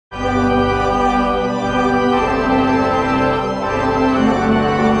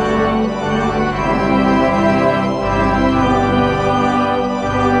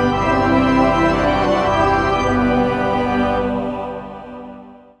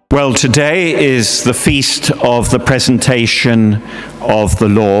Well, today is the feast of the presentation of the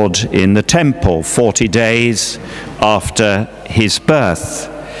Lord in the temple, 40 days after his birth.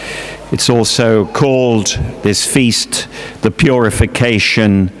 It's also called, this feast, the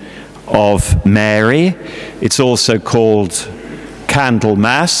purification of Mary. It's also called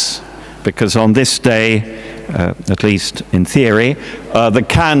Candlemas, because on this day, at least in theory, the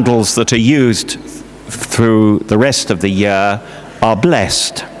candles that are used through the rest of the year are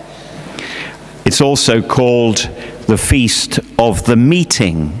blessed. It's also called the Feast of the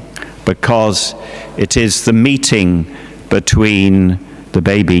Meeting, because it is the meeting between the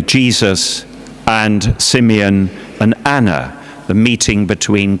baby Jesus and Simeon and Anna, the meeting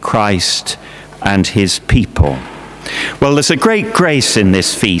between Christ and his people. Well, there's a great grace in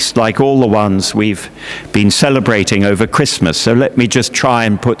this feast, like all the ones we've been celebrating over Christmas. So let me just try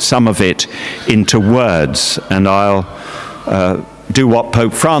and put some of it into words, and I'll do what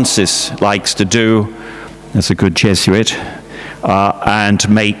Pope Francis likes to do, as a good Jesuit, and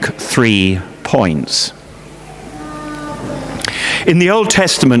make 3 points. In the Old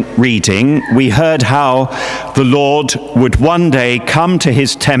Testament reading, we heard how the Lord would one day come to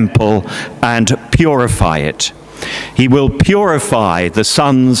his temple and purify it. He will purify the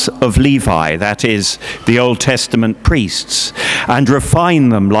sons of Levi, that is, the Old Testament priests, and refine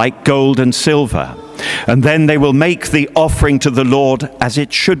them like gold and silver. And then they will make the offering to the Lord as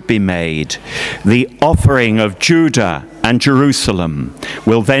it should be made. The offering of Judah and Jerusalem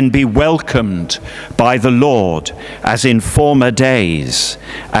will then be welcomed by the Lord as in former days,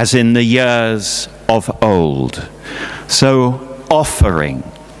 as in the years of old. So offering.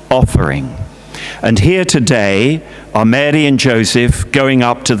 And here today are Mary and Joseph going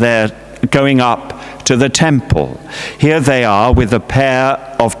up to the temple. Here they are with a pair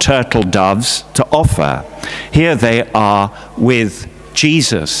of turtle doves to offer. Here they are with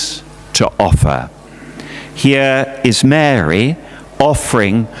Jesus to offer. Here is Mary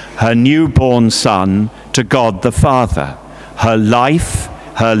offering her newborn son to God the Father, her life,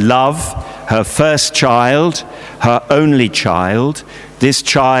 her love, her first child, her only child, this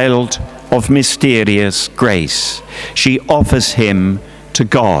child of mysterious grace. She offers him to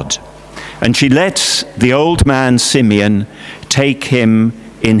God. And she lets the old man Simeon take him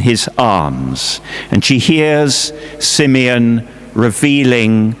in his arms. And she hears Simeon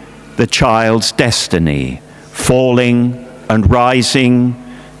revealing the child's destiny, falling and rising,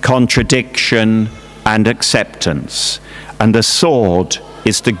 contradiction and acceptance. And the sword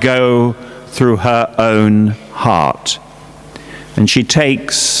is to go through her own heart. And she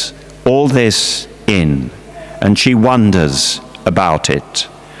takes all this in, and she wonders about it.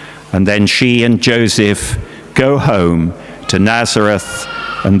 And then she and Joseph go home to Nazareth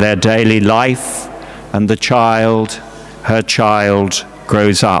and their daily life, and the child, her child,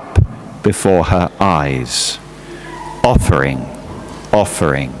 grows up before her eyes. Offering.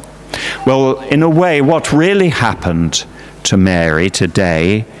 Well, in a way, what really happened to Mary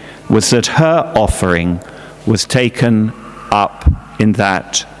today was that her offering was taken up in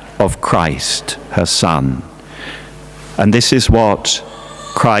that of Christ, her Son. And this is what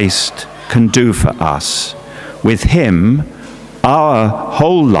Christ can do for us. With him, our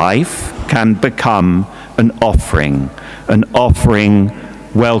whole life can become an offering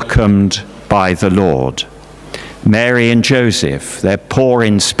welcomed by the Lord. Mary and Joseph, they're poor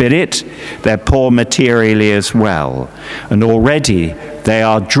in spirit, they're poor materially as well, and already they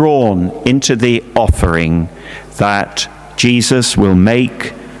are drawn into the offering that Jesus will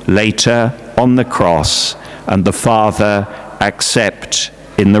make later on the cross and the Father accept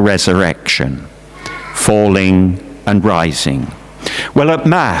in the resurrection, falling and rising. Well, at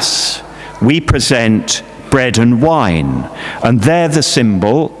Mass, we present bread and wine, and they're the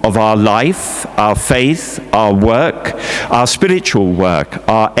symbol of our life, our faith, our work, our spiritual work,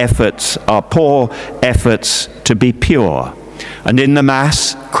 our efforts, our poor efforts to be pure. And in the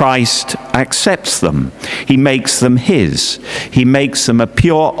Mass, Christ accepts them. He makes them his. He makes them a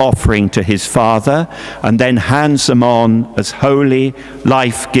pure offering to his Father, and then hands them on as holy,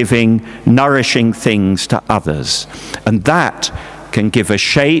 life-giving, nourishing things to others. And that can give a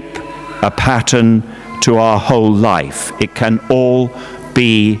shape, a pattern to our whole life. It can all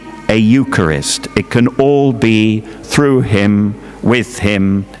be a Eucharist. It can all be through him, with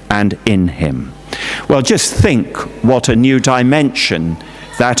him, and in him. Well, just think what a new dimension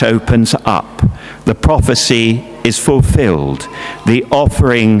that opens up. The prophecy is fulfilled. The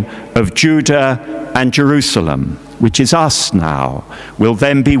offering of Judah and Jerusalem, which is us now, will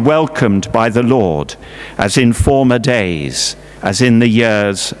then be welcomed by the Lord, as in former days, as in the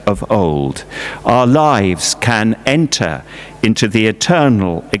years of old. Our lives can enter into the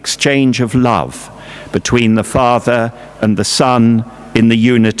eternal exchange of love between the Father and the Son in the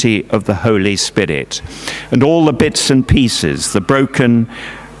unity of the Holy Spirit. And all the bits and pieces, the broken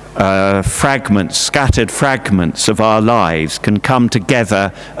fragments, scattered fragments of our lives can come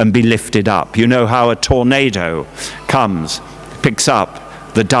together and be lifted up. You know how a tornado comes, picks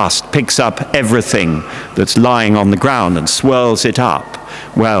up the dust, picks up everything that's lying on the ground and swirls it up.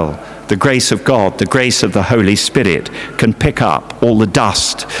 Well, the grace of God, the grace of the Holy Spirit can pick up all the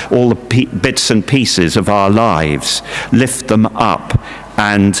dust, all the bits and pieces of our lives, lift them up,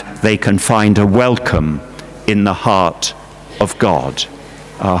 and they can find a welcome in the heart of God.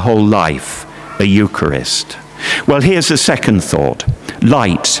 Our whole life, a Eucharist. Well, here's a second thought.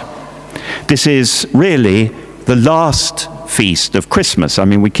 Light. This is really the last feast of Christmas. I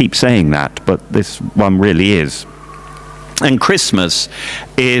mean, we keep saying that, but this one really is. And Christmas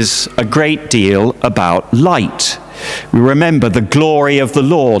is a great deal about light. We remember the glory of the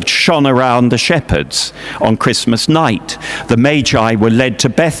Lord shone around the shepherds on Christmas night. The Magi were led to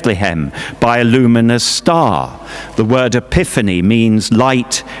Bethlehem by a luminous star. The word epiphany means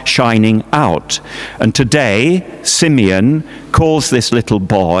light shining out. And today, Simeon calls this little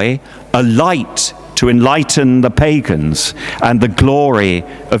boy a light to enlighten the pagans and the glory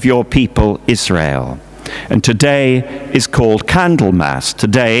of your people Israel. And today is called Candlemas.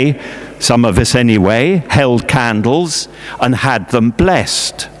 Today, some of us anyway, held candles and had them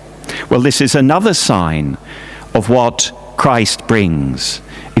blessed. Well, this is another sign of what Christ brings.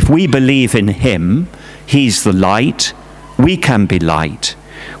 If we believe in him, he's the light, we can be light.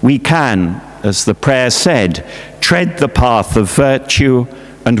 We can, as the prayer said, tread the path of virtue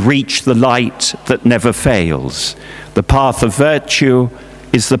and reach the light that never fails. The path of virtue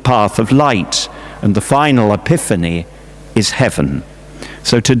is the path of light, and the final epiphany is heaven.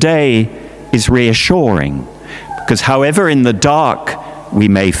 So today is reassuring, because however in the dark we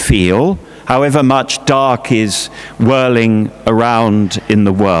may feel, however much dark is whirling around in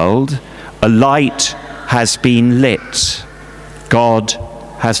the world, a light has been lit. God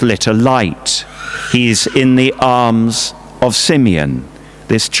has lit a light. He is in the arms of Simeon,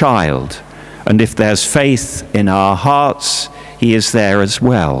 this child. And if there's faith in our hearts, he is there as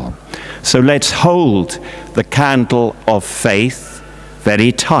well. So let's hold the candle of faith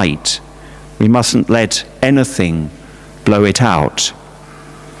very tight. We mustn't let anything blow it out.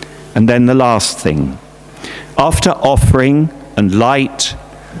 And then the last thing. After offering and light,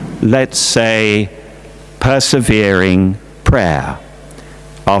 let's say persevering prayer.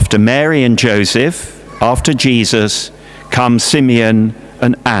 After Mary and Joseph, after Jesus, come Simeon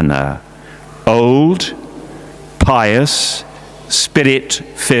and Anna, old, pious,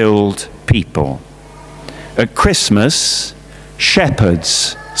 Spirit-filled people. At Christmas,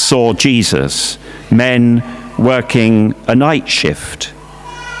 shepherds saw Jesus, men working a night shift.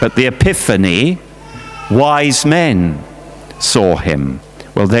 At the Epiphany, wise men saw him.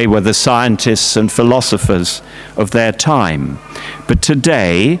 Well, they were the scientists and philosophers of their time. But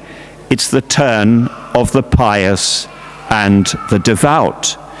today, it's the turn of the pious and the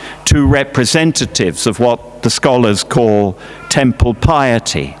devout, two representatives of what the scholars call temple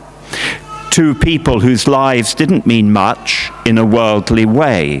piety. Two people whose lives didn't mean much in a worldly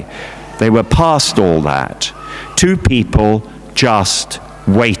way. They were past all that. Two people just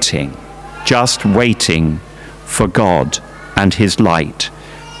waiting for God and his light.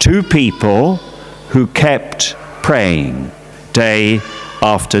 Two people who kept praying day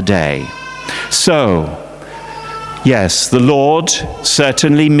after day. So, yes, the Lord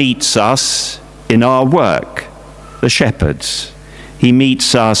certainly meets us in our work, the shepherds. He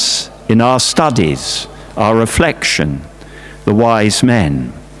meets us in our studies, our reflection, the wise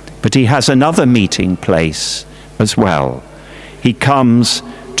men. But he has another meeting place as well. He comes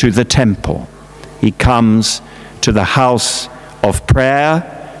to the temple. He comes to the house of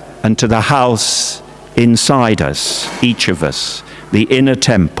prayer and to the house inside us, each of us, the inner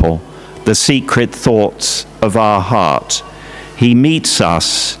temple, the secret thoughts of our heart. He meets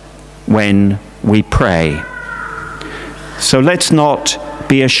us when we pray. So let's not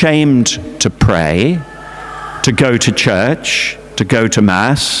be ashamed to pray, to go to church, to go to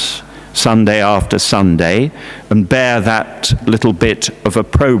Mass, Sunday after Sunday, and bear that little bit of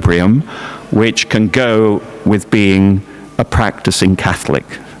opprobrium which can go with being a practicing Catholic.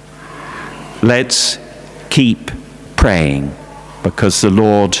 Let's keep praying, because the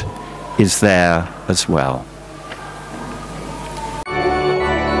Lord is there as well.